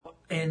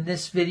In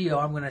this video,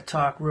 I'm going to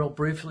talk real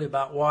briefly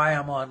about why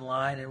I'm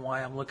online and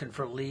why I'm looking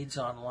for leads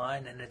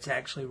online, and it's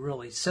actually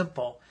really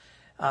simple.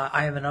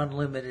 I have an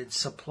unlimited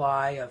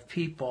supply of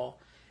people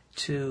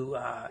to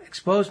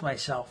expose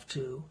myself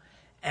to,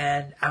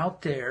 and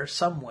out there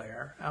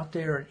somewhere, out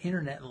there in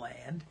internet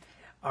land,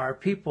 are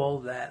people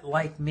that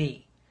like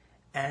me,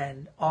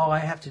 and all I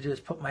have to do is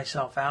put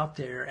myself out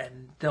there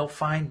and they'll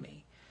find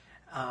me.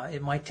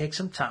 It might take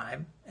some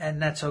time,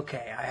 and that's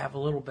okay. I have a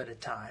little bit of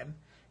time,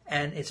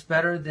 and it's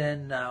better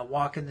than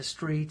walking the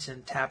streets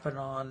and tapping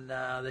on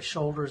the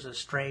shoulders of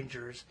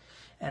strangers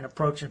and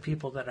approaching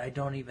people that I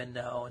don't even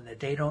know and that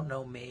they don't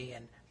know me,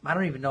 and I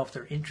don't even know if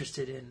they're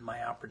interested in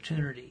my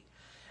opportunity.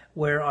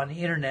 Where on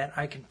the internet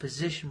I can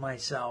position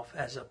myself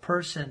as a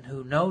person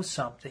who knows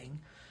something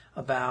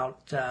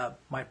about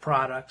my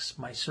products,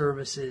 my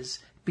services,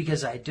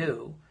 because I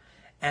do,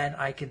 and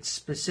I can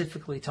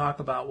specifically talk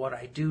about what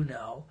I do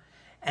know,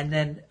 and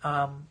then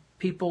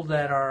people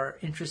that are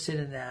interested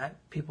in that,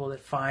 people that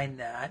find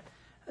that,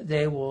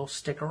 they will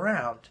stick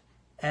around,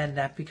 and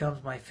that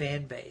becomes my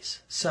fan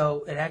base.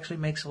 So it actually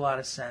makes a lot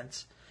of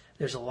sense.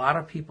 There's a lot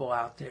of people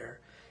out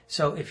there.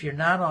 So if you're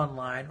not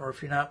online, or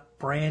if you're not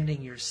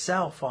branding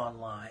yourself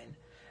online,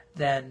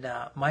 then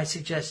my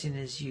suggestion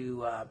is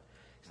you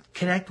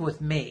connect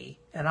with me,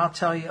 and I'll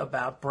tell you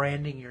about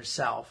branding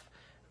yourself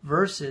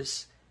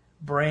versus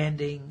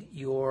branding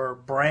your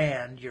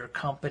brand, your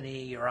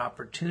company, your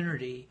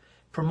opportunity.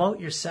 Promote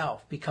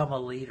yourself, become a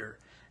leader.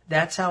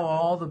 That's how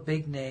all the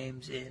big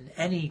names in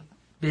any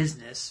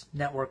business,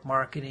 network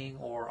marketing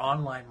or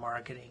online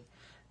marketing,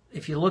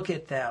 if you look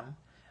at them,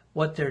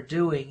 what they're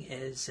doing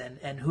is,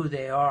 and who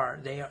they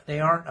aren't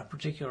a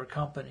particular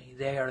company,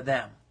 they are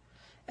them.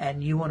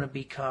 And you want to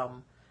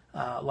become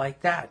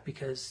like that,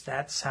 because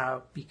that's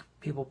how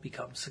people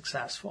become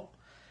successful.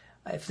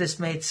 If this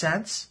made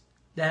sense,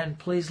 then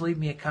please leave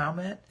me a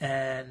comment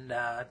and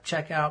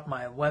check out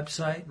my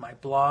website, my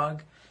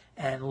blog,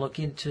 and look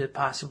into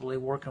possibly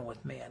working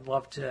with me. I'd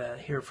love to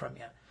hear from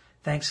you.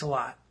 Thanks a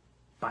lot.